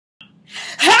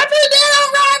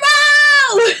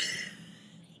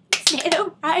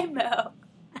NaNoWriMo.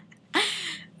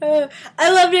 I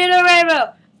love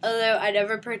NaNoWriMo. Although I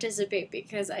never participate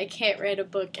because I can't write a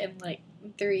book in like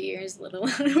 3 years, let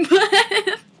alone a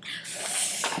month.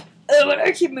 But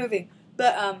I keep moving.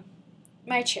 But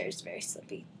my chair is very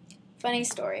slippy. Funny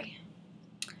story.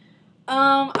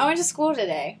 I went to school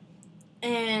today,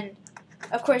 and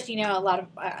of course, you know, a lot of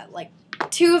like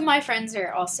 2 of my friends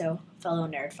are also fellow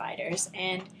nerd fighters,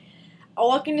 and I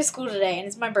walk into school today, and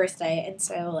it's my birthday, and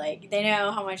so like they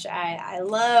know how much I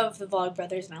love the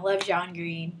Vlogbrothers, and I love John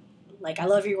Green. Like, I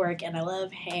love your work, and I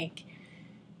love Hank.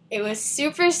 It was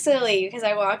super silly because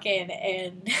I walk in,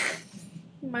 and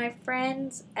my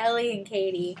friends, Ellie and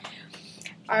Katie,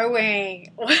 are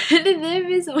wearing, one of them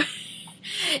is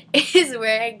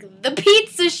wearing the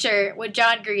pizza shirt with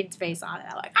John Green's face on it.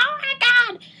 I'm like, oh my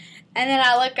god! And then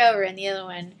I look over, and the other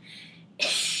one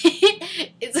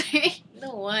is wearing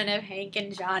the one of Hank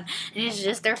and John, and it's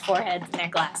just their foreheads and their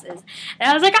glasses. And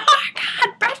I was like, oh my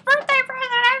god, best birthday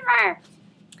present ever!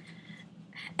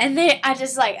 And they're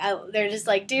just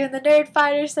like doing the nerd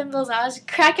fighter symbols. I was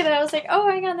cracking it. I was like, oh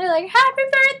my god. They're like, happy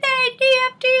birthday,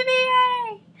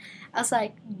 DFTVA. I was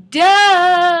like,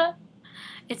 duh.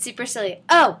 It's super silly.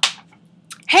 Oh,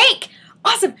 Hank.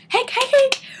 Awesome. Hank.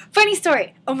 Funny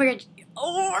story. Oh my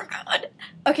god.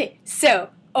 Okay, so,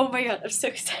 oh my god, I'm so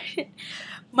excited.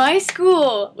 My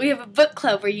school, we have a book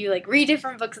club where you like read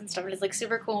different books and stuff. And it's like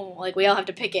super cool. Like, we all have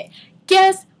to pick it.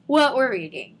 Guess what we're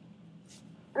reading?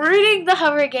 We're reading the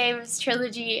Hunger Games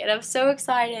trilogy, and I'm so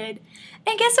excited.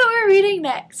 And guess what we're reading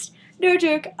next? No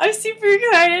joke, I'm super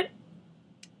excited.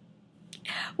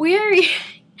 We are reading,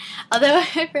 although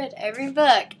I've read every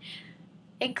book,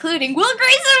 including Will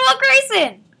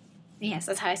Grayson! Yes,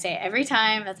 that's how I say it every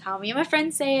time. That's how me and my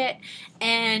friends say it.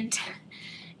 And,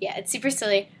 yeah, it's super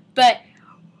silly. But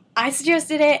I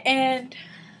suggested it, and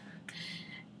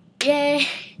yay.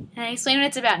 And I explain what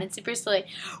it's about, and it's super silly.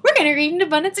 We're going to read An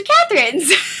Abundance of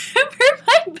Catherines for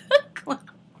my book club.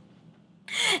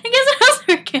 And guess what else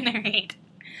we're going to read?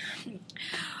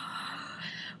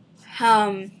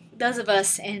 Those of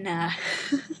us in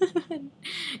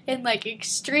like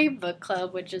extreme book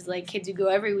club, which is like kids who go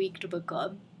every week to book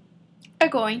club, are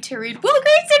going to read Will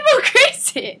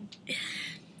Grayson!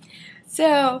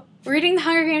 So, we're reading The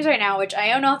Hunger Games right now, which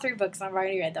I own all 3 books, and I've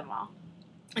already read them all.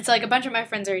 And so, like, a bunch of my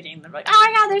friends are reading them. They're like, oh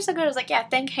my god, they're so good. I was like, yeah,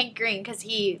 thank Hank Green, because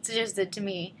he suggested it to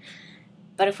me.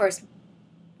 But, of course,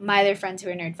 my other friends who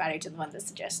are nerd fighters are the ones that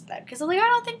suggested that. Because I'm like, I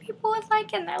don't think people would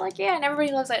like it. And they're like, yeah, and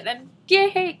everybody loves it. And yay,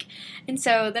 Hank. And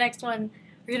so, the next one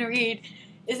we're going to read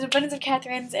is An Abundance of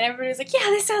Catherines. And everybody's like, yeah,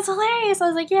 this sounds hilarious. I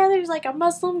was like, yeah, there's, like, a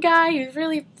Muslim guy who's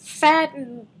really fat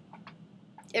and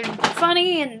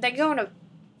funny. And they go on a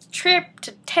trip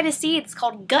to Tennessee. It's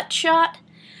called Gut Shot.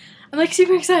 I'm, like,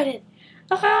 super excited.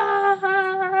 Nerd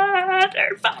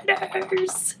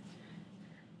fighters.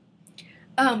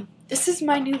 This is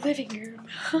my new living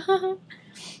room.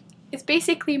 It's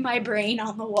basically my brain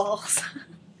on the walls.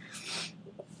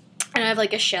 And I have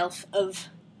like a shelf of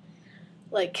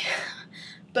like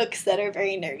books that are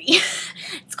very nerdy.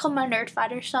 It's called my Nerd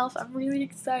Fighter shelf. I'm really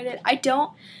excited. I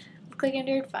don't look like a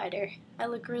nerd fighter. I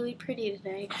look really pretty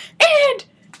today. And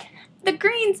the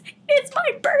Greens, it's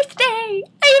my birthday.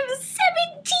 I am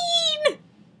 17.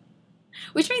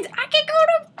 Which means I can go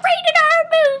to rated R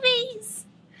movies.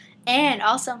 And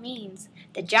also means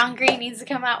that John Green needs to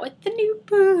come out with the new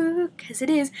book. Because it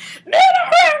is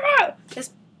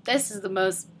This is the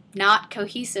most not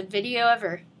cohesive video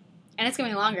ever. And it's going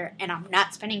to be longer. And I'm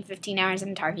not spending 15 hours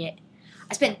in Target.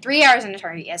 I spent 3 hours in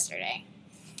Target yesterday.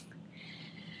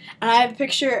 And I have a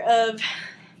picture of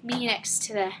me next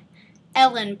to the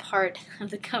Ellen part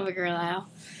of the CoverGirl aisle.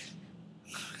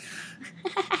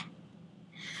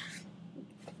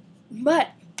 But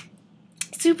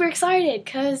super excited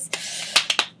because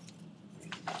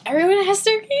everyone has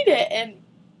to read it, and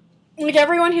like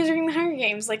everyone who's reading The Hunger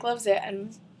Games like loves it,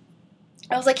 and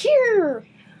I was like, here,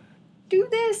 do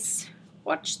this,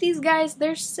 watch these guys,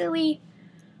 they're silly.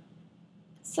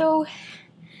 So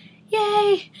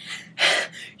yay.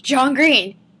 John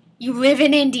Green, you live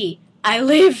in Indy, I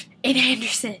live in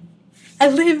Anderson, I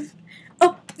live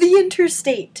up the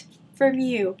interstate from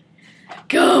you.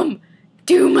 Come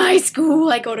to my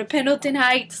school. I go to Pendleton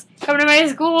Heights. Come to my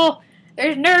school.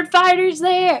 There's nerd fighters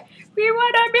there. We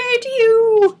want to meet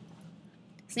you.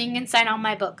 So you can sign all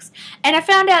my books. And I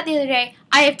found out the other day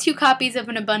I have 2 copies of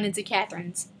An Abundance of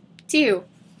Catherines. 2.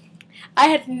 I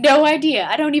had no idea.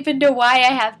 I don't even know why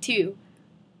I have 2.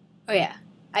 Oh yeah.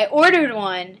 I ordered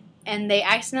one and they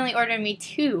accidentally ordered me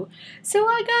 2. So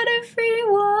I got a free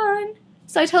one.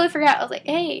 So I totally forgot. I was like,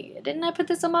 hey, didn't I put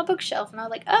this on my bookshelf? And I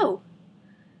was like, oh.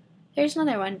 There's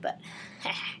another one, but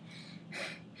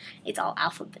It's all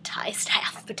alphabetized. I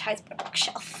alphabetized my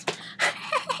bookshelf.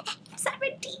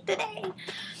 17 today.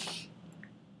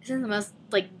 This is the most,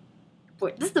 like,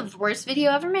 this is the worst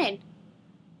video ever made.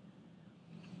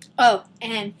 Oh,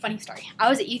 and funny story. I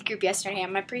was at youth group yesterday,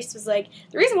 and my priest was like,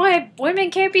 the reason why women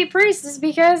can't be priests is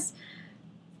because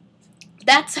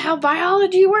that's how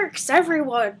biology works.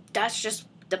 Everyone, that's just,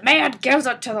 the man gives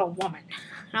it to the woman.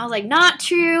 And I was like, not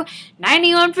true.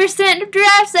 91% of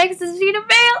giraffe sex is between a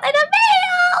male and a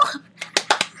male.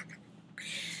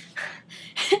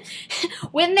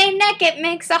 When they neck, it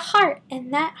makes a heart,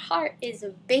 and that heart is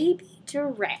a baby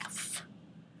giraffe.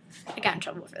 I got in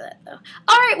trouble for that, though.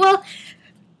 Alright, well,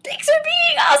 thanks for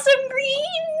being awesome,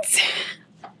 Greens.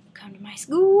 Come to my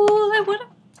school. I wanna...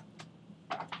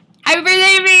 Happy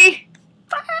birthday to me.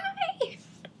 Bye.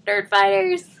 Nerd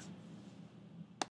Fighters.